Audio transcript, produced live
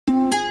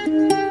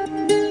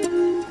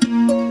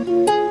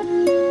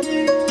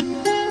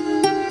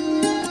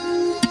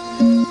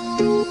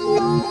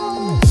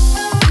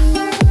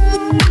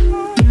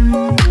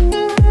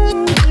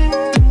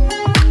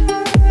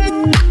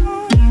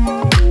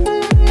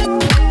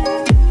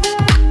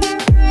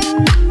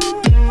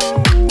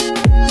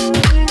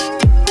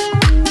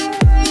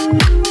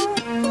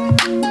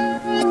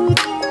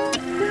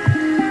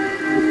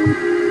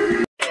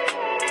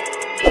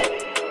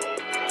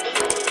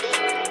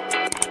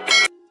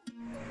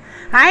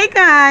Hi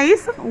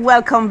guys,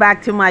 welcome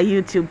back to my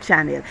YouTube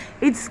channel.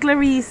 It's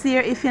Clarice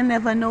here. If you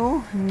never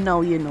know,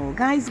 now you know.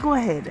 Guys, go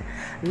ahead,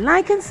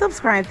 like and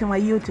subscribe to my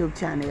YouTube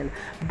channel.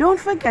 Don't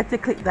forget to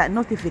click that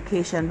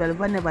notification bell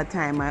whenever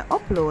time I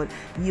upload.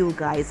 You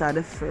guys are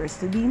the first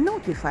to be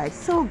notified.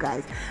 So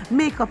guys,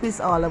 makeup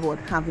is all about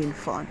having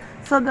fun.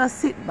 So just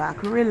sit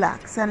back,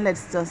 relax, and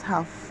let's just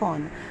have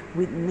fun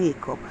with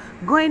makeup.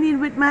 Going in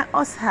with my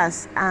Us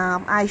Has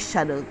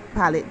eyeshadow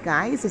palette,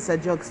 guys. It's a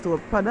drugstore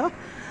product,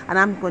 and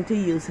I'm going to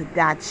use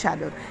that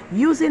shadow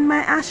using my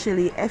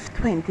Ashley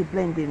F20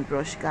 blending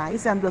brush,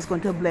 guys. I'm just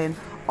going to blend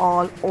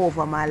all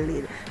over my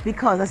lid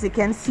because, as you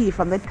can see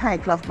from the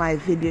title of my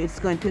video,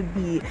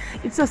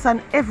 it's just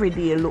an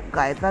everyday look,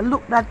 guys. A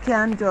look that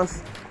can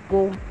just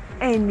go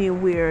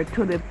anywhere,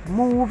 to the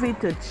movie,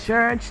 to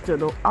church, to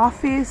the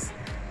office,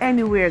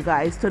 anywhere,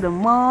 guys, to the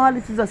mall.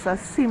 This is just a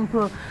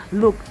simple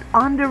look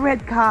on the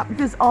red carpet.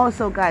 This is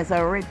also, guys,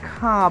 a red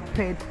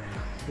carpet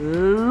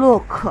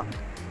look.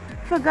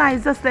 So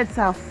guys, just let's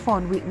have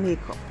fun with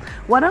makeup.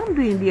 What I'm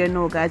doing there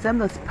now, guys, I'm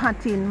just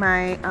patting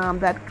my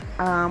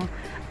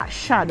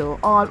shadow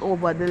all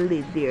over the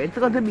lid there. It's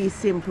going to be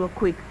simple,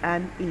 quick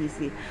and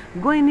easy.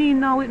 Going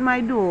in now with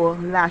my Duo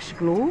lash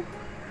glue,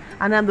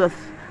 and I'm just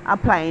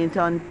applying it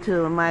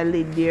onto my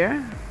lid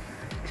there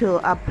to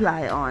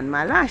apply on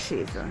my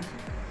lashes.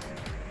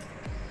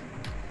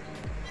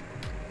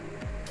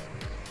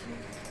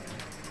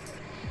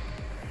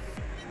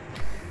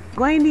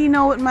 Going in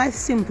now with my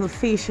simple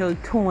facial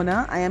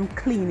toner, I am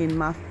cleaning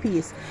my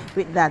face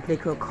with that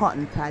little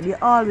cotton pad. You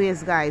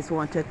always, guys,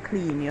 want to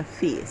clean your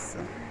face.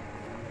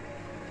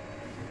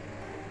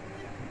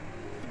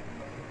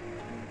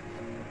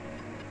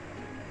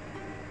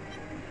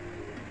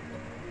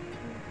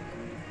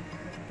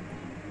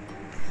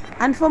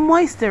 And for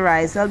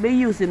moisturizer, I'll be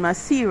using my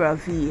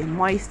CeraVe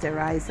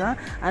moisturizer,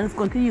 and I'm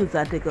going to use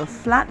that little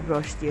flat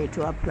brush there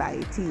to apply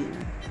it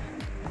in.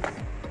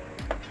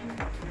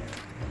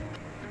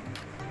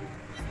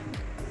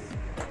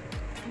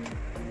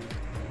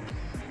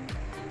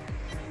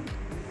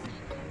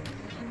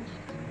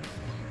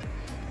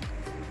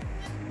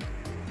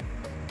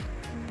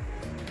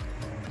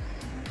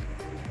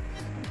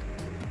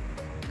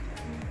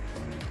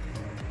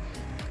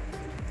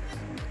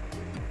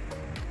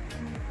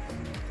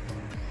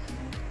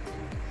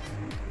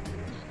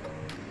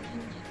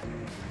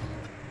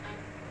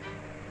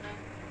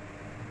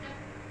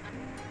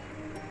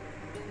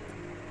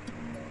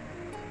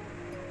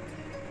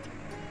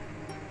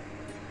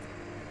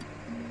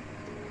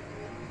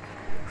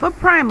 For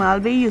primer,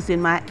 I'll be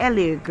using my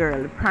LA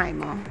Girl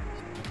primer.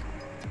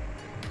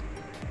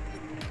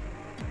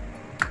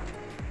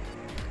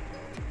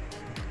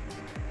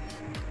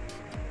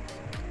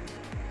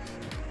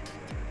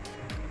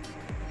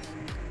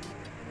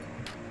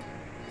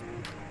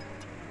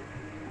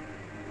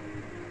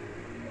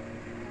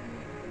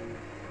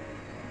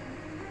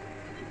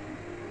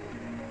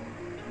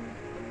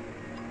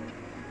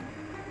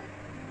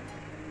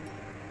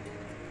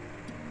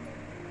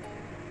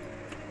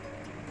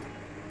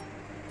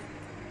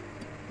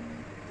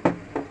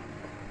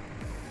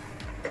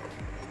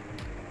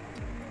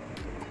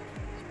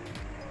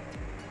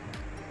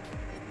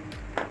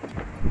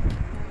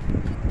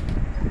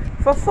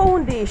 For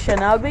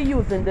foundation, I'll be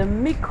using the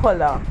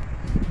micolor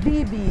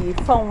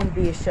BB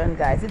foundation,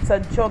 guys. It's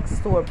a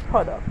drugstore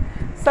product.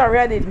 Sorry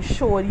I didn't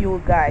show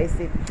you guys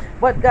it,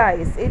 but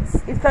guys,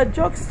 it's a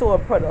drugstore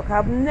product.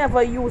 I've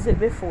never used it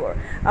before.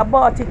 I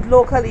bought it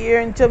locally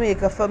here in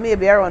Jamaica for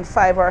maybe around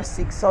 $500 or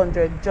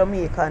 $600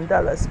 Jamaican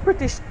dollars.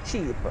 Pretty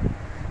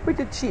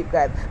cheap,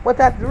 guys.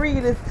 But I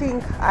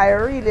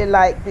really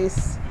like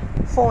this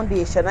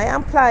foundation. I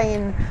am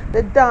applying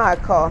the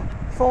darker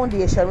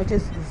foundation, which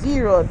is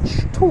 02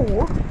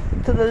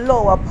 to the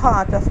lower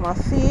part of my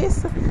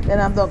face. Then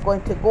I'm not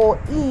going to go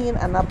in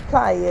and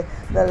apply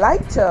the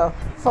lighter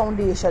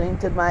foundation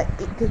into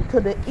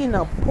the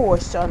inner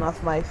portion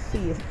of my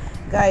face.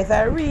 Guys,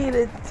 I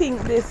really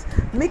think this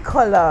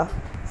micolor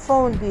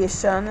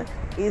foundation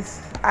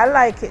I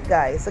like it,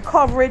 guys. The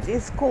coverage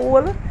is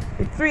cool.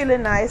 It's really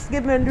nice.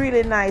 Give me a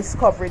really nice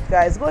coverage,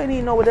 guys. Going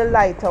in now with the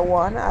lighter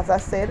one, as I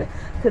said,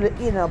 to the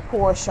inner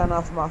portion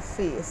of my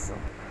face.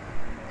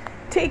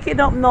 Taking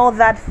up now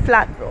that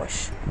flat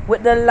brush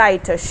with the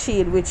lighter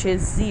shade, which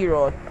is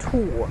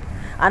 02,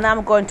 and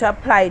I'm going to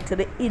apply it to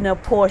the inner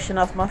portion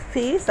of my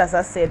face, as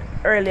I said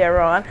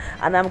earlier on,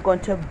 and I'm going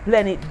to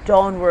blend it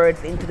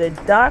downwards into the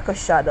darker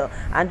shadow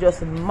and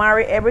just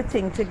marry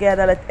everything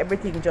together. Let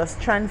everything just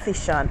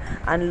transition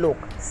and look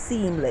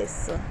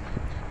seamless.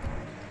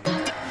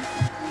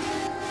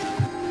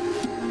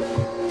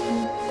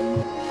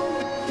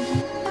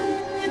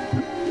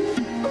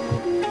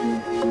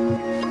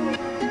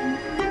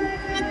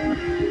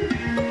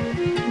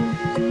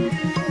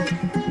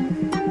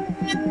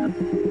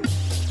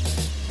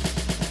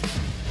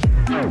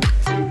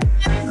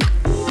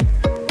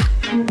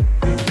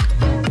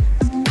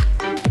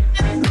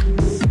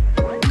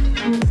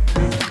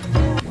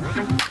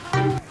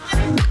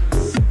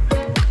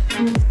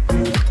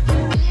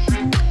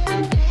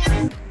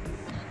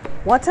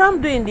 What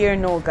I'm doing there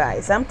now,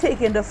 guys, I'm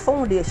taking the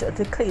foundation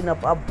to clean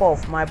up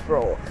above my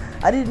brow.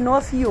 I didn't know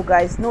if you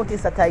guys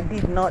noticed that I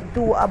did not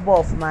do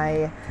above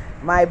my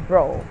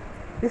brow.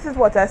 This is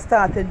what I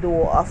started to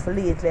do of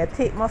lately. I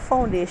take my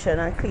foundation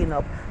and clean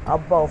up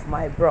above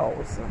my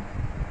brows.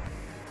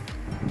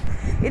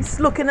 It's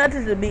looking a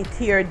little bit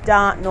here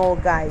dark now,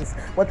 guys,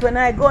 but when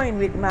I go in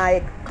with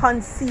my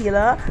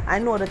concealer, I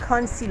know the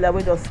concealer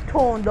will just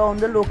tone down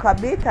the look a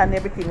bit and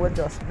everything will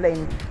just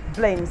blend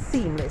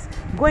seamless.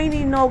 Going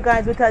in now,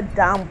 guys, with a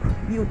damp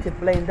beauty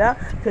blender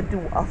to do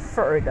a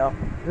further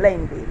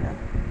blending.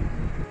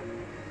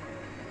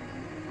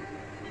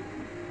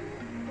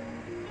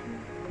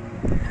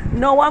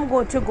 Now I'm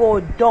going to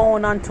go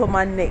down onto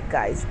my neck,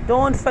 guys.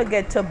 Don't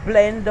forget to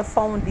blend the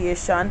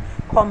foundation,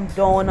 come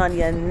down on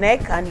your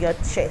neck and your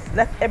chest.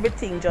 Let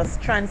everything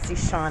just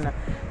transition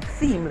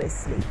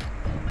seamlessly.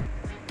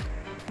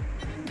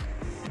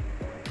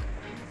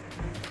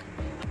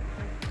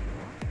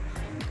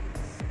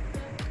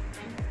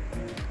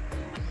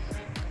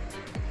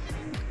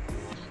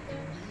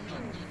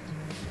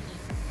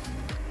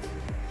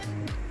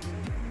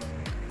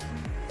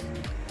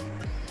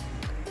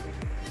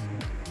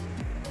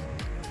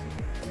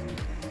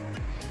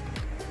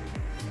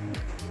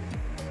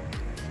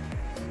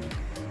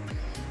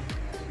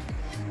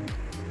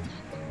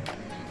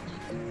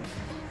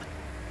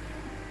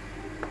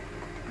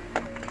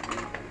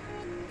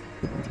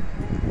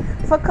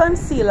 For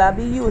concealer, I'll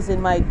be using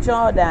my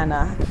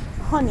Jordanna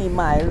Honey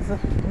Miles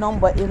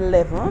number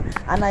 11,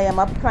 and I am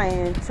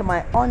applying it to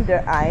my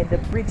under eye, the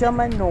bridge of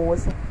my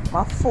nose,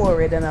 my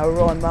forehead, and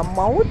around my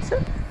mouth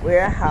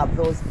where I have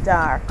those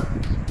dark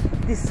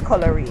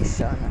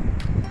discoloration.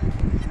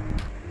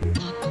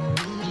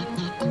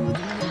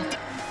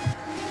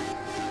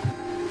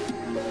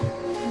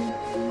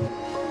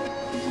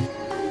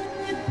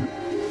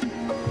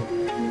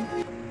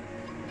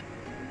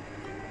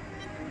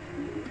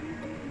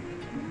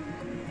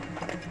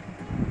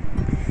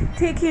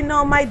 Taking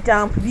now my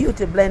damp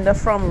beauty blender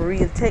from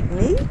Real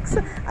Techniques,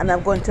 and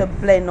I'm going to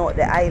blend out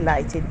the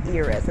highlighted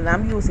areas, and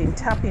I'm using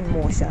tapping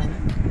motion,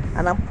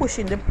 and I'm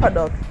pushing the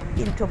product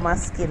into my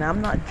skin.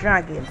 I'm not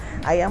dragging,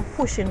 I am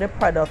pushing the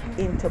product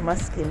into my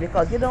skin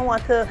because you don't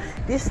want to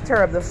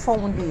disturb the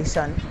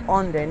foundation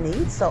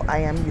underneath. So I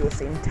am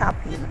using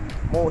tapping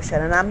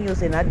motion, and I'm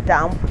using a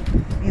damp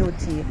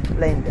beauty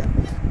blender.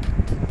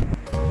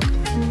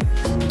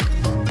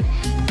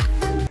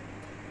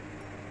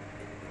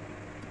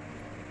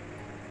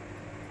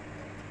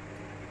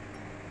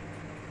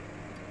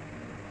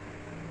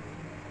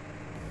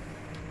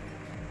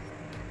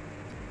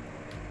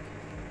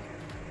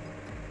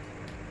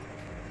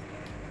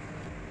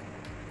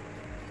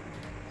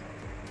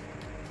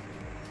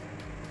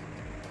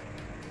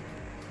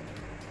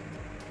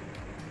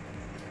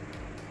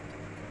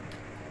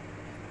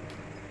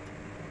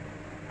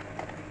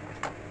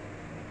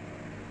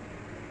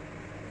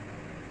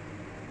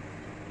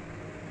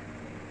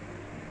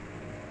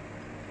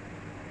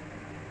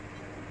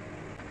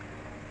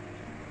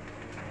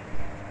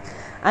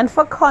 And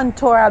for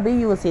contour, I'll be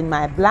using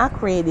my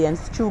Black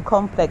Radiance True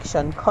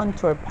Complexion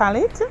Contour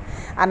Palette,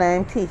 and I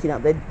am taking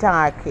out the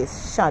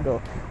darkest shadow.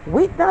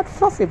 With that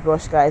fluffy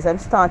brush, guys, I'm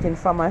starting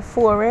from my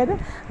forehead,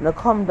 and I'll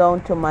come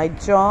down to my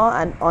jaw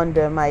and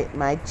under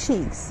my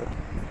cheeks.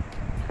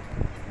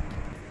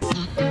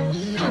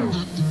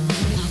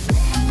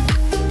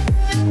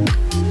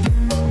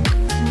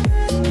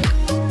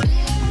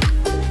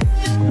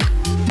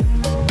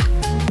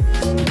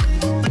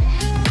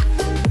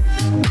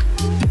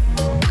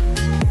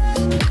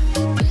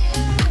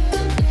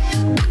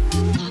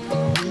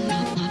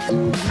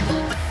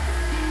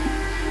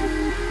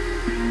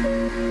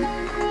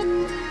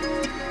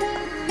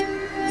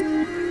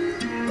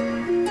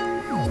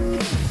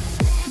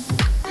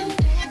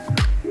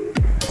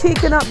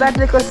 Taking up that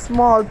little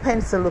small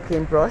pencil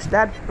looking brush.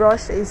 That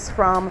brush is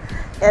from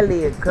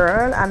LA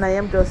Girl, and I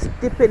am just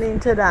dipping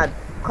into that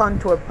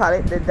contour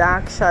palette, the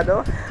dark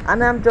shadow,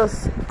 and I'm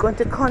just going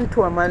to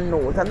contour my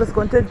nose. I'm just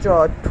going to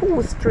draw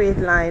 2 straight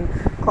lines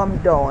come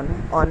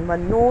down on my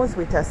nose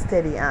with a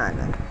steady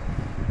hand.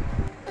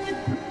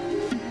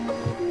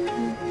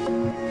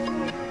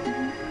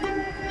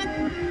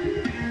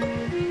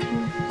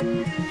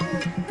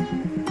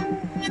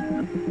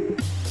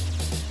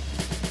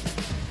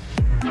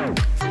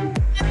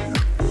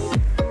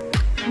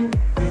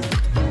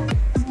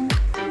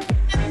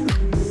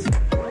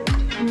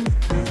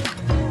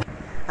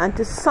 And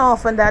to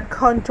soften that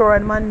contour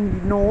on my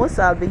nose,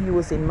 I'll be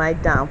using my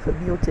damp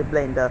beauty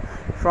blender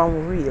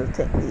from Real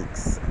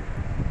Techniques.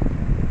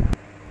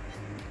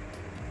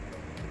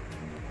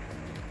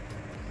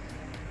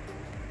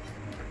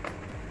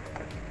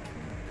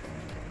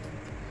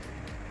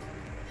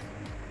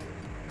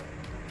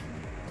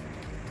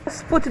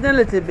 Just putting a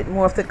little bit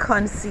more of the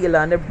concealer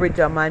on the bridge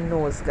of my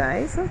nose,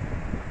 guys.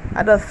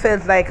 I just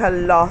felt like I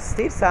lost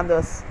it, so I'm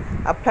just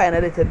applying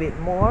a little bit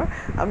more.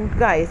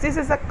 Guys, this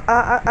is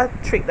a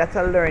trick that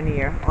I learned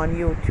here on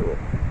YouTube.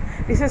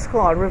 This is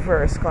called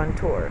reverse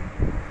contour.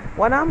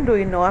 What I'm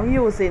doing now, I'm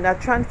using a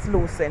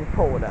translucent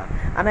powder,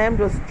 and I am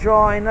just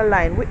drawing a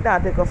line with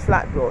that little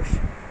flat brush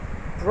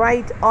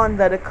right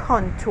under the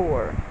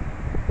contour,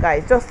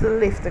 guys, just to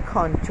lift the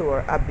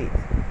contour a bit.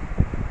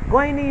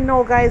 Going in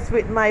now, guys,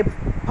 with my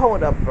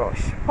powder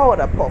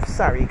puff,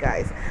 sorry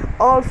guys.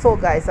 Also,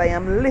 guys, I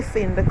am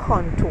lifting the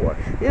contour.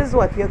 This is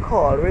what you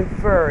call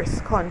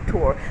reverse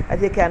contour,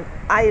 that you can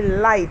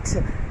highlight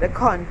the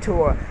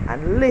contour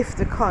and lift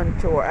the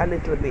contour a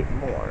little bit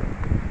more.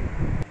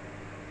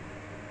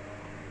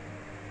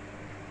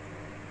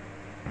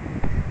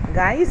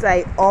 Guys,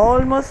 I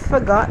almost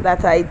forgot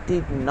that I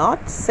did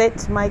not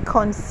set my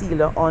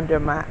concealer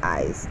under my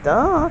eyes.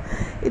 Duh.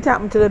 It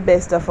happened to the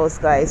best of us,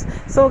 guys.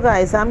 So,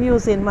 guys, I'm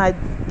using my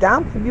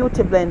damp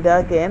beauty blender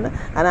again,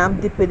 and I'm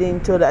dipping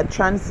into that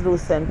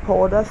translucent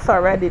powder.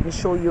 Sorry, I didn't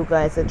show you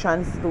guys the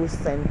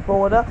translucent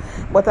powder,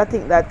 but I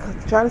think that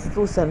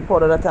translucent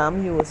powder that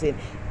I'm using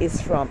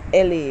is from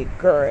LA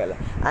Girl.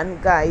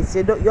 And guys,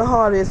 you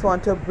always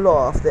want to blow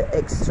off the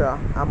extra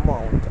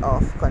amount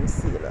of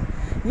concealer.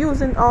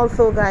 Using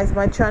also, guys,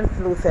 my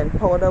translucent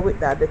powder with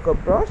that little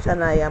brush,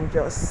 and I am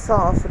just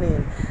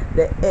softening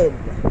the end,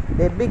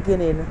 the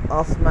beginning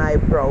of my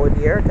brow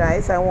there,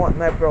 guys. I want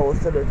my brows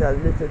to look a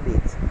little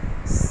bit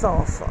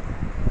softer.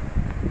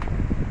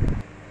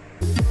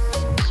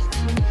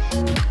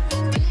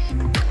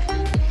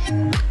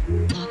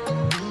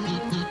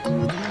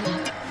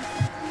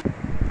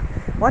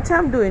 What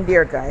I'm doing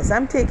there, guys,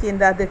 I'm taking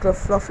that little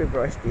fluffy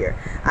brush there,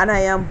 and I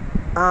am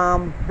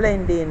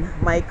blending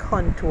my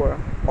contour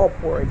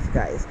upwards,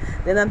 guys.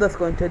 Then I'm just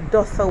going to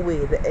dust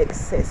away the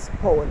excess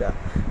powder.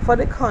 For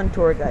the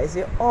contour, guys,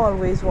 you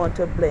always want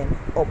to blend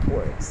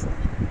upwards.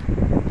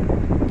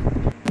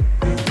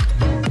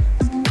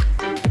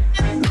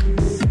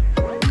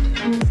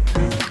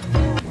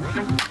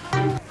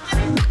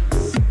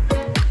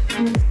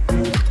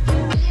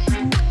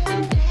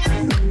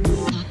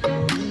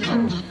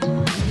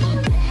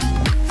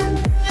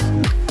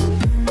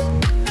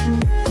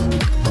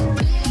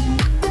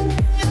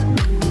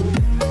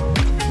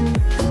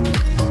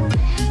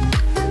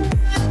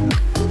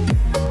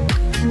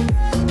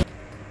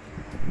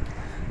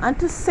 And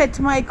to set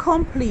my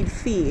complete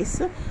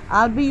face,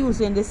 I'll be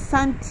using the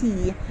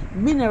Santee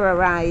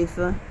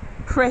Mineralize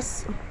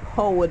Press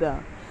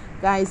Powder,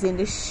 guys, in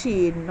the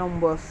shade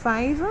number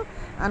 5.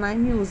 And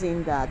I'm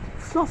using that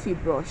fluffy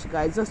brush,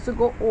 guys, just to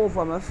go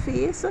over my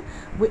face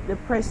with the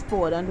press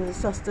powder,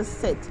 and just to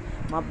set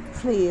my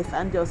face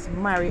and just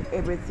marry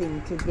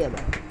everything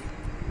together.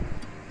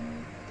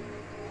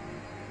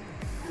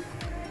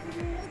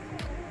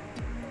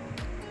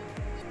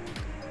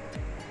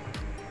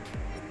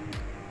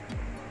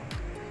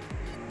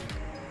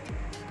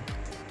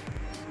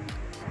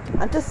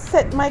 And to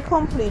set my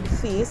complete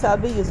face, I'll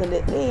be using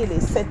the Daily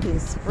Setting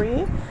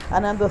Spray,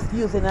 and I'm just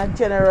using a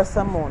generous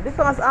amount,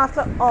 because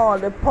after all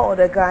the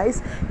powder,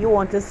 guys, you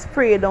want to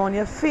spray down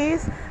your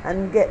face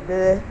and get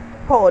the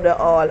powder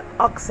all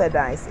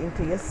oxidized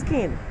into your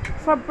skin.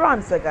 For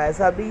bronzer, guys,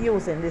 I'll be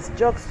using this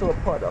drugstore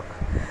product.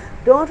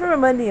 Don't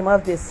remember the name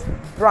of this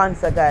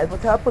bronzer, guys,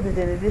 but I'll put it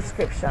in the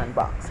description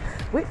box.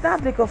 With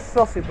that little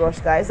fluffy brush,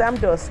 guys, I'm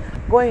just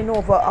going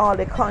over all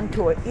the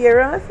contour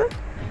areas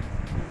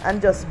and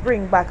just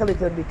bring back a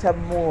little bit of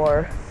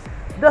more,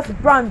 just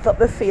bronze up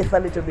the face a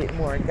little bit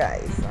more,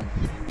 guys.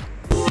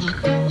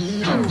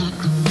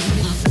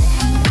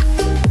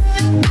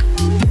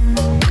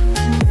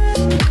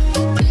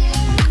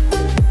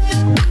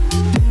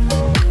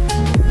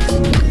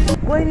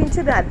 Going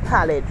into that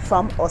palette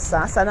from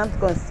Osas, and I'm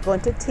going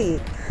to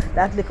take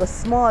that little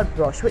small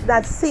brush with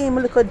that same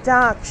little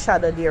dark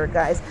shadow there,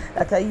 guys,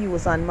 that I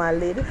use on my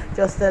lid,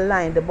 just to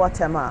line the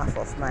bottom half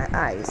of my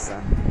eyes.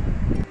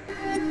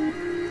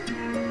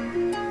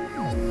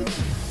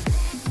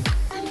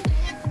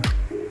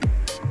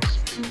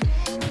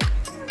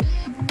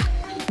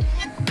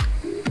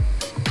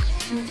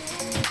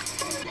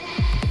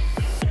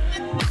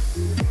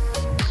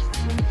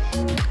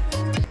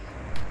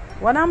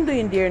 What I'm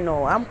doing there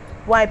now, I'm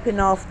wiping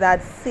off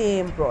that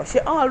same brush.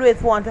 You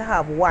always want to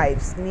have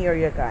wipes near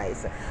you,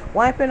 guys.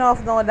 Wiping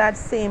off now that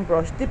same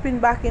brush, dipping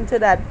back into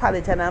that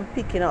palette, and I'm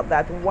picking up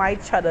that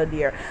white shadow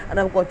there, and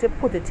I'm going to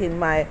put it in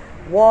my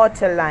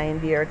waterline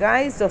there,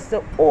 guys, just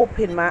to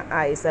open my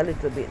eyes a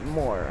little bit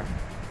more.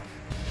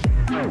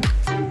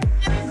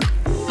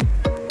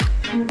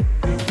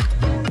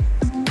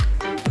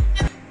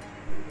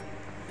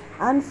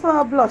 And for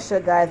a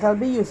blusher, guys, I'll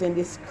be using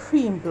this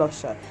cream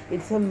blusher.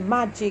 It's a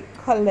Magic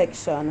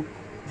Collection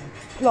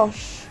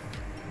Plush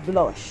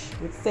Blush.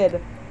 It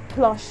said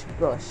Plush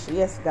Brush.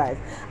 Yes, guys.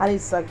 And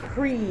it's a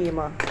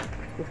cream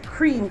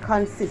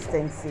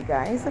consistency,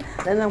 guys.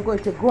 Then I'm going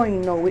to go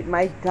in now with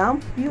my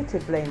damp beauty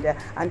blender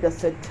and just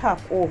to tap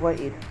over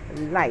it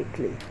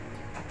lightly.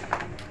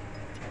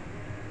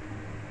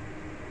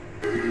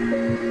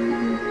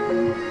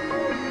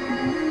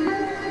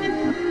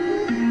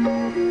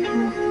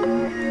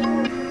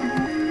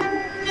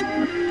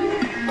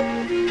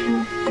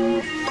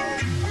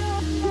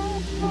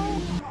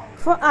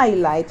 For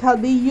highlight, I'll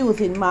be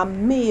using my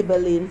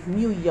Maybelline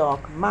New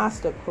York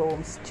Master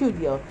Chrome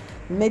Studio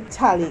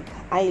Metallic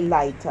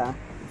Highlighter.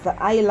 It's a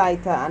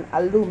highlighter and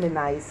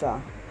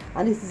illuminizer,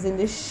 and this is in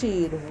the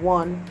shade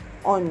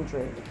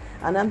 100.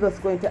 And I'm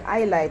just going to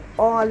highlight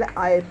all the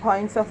eye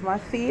points of my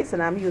face,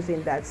 and I'm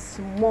using that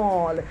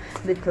small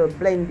little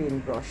blending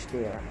brush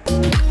there.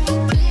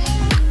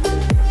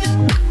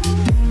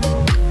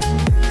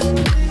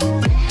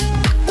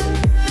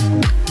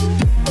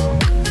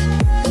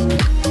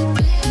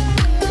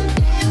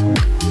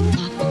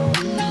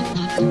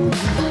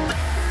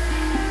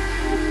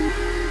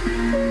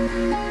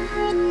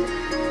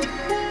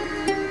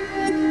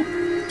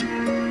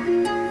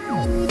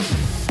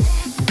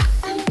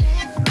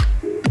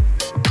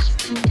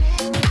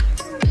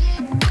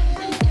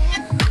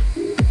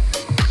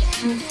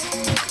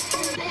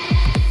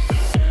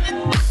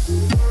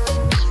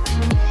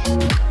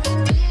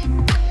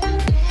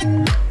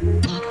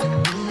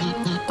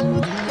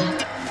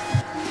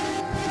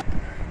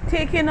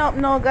 Taking up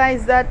now,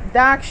 guys, that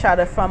dark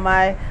shadow from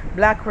my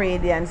Black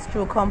Radiance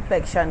True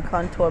Complexion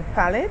Contour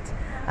Palette,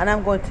 and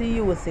I'm going to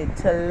use it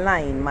to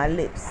line my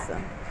lips.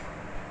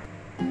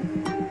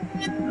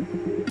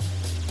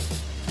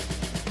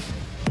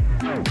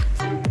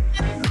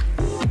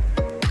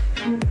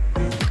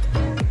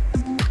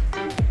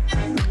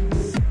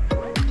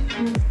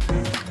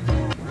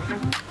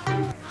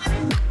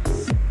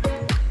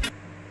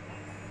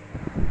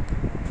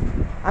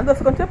 I'm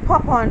just going to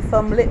pop on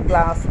some lip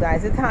gloss,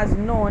 guys. It has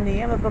no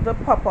name. I'm just going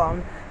to pop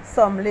on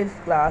some lip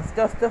gloss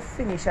just to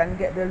finish and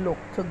get the look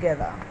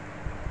together.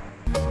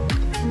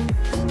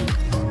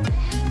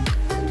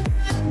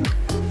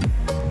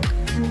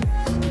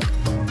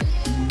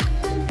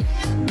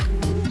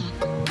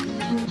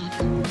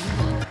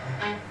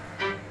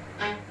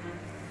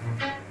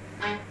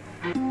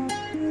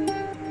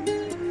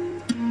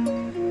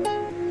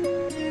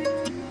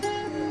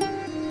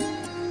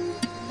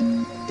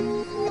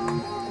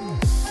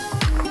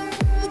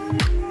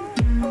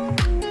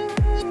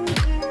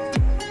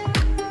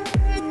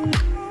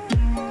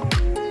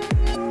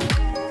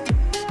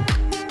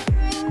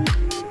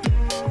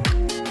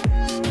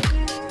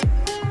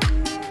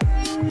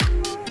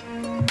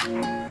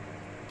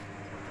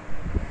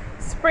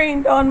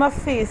 Spraying down my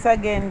face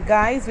again,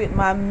 guys, with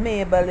my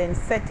Maybelline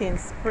setting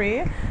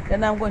spray.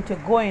 Then I'm going to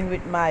go in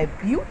with my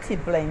beauty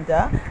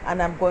blender,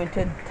 and I'm going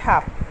to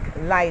tap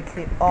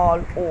lightly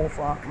all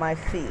over my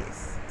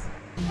face.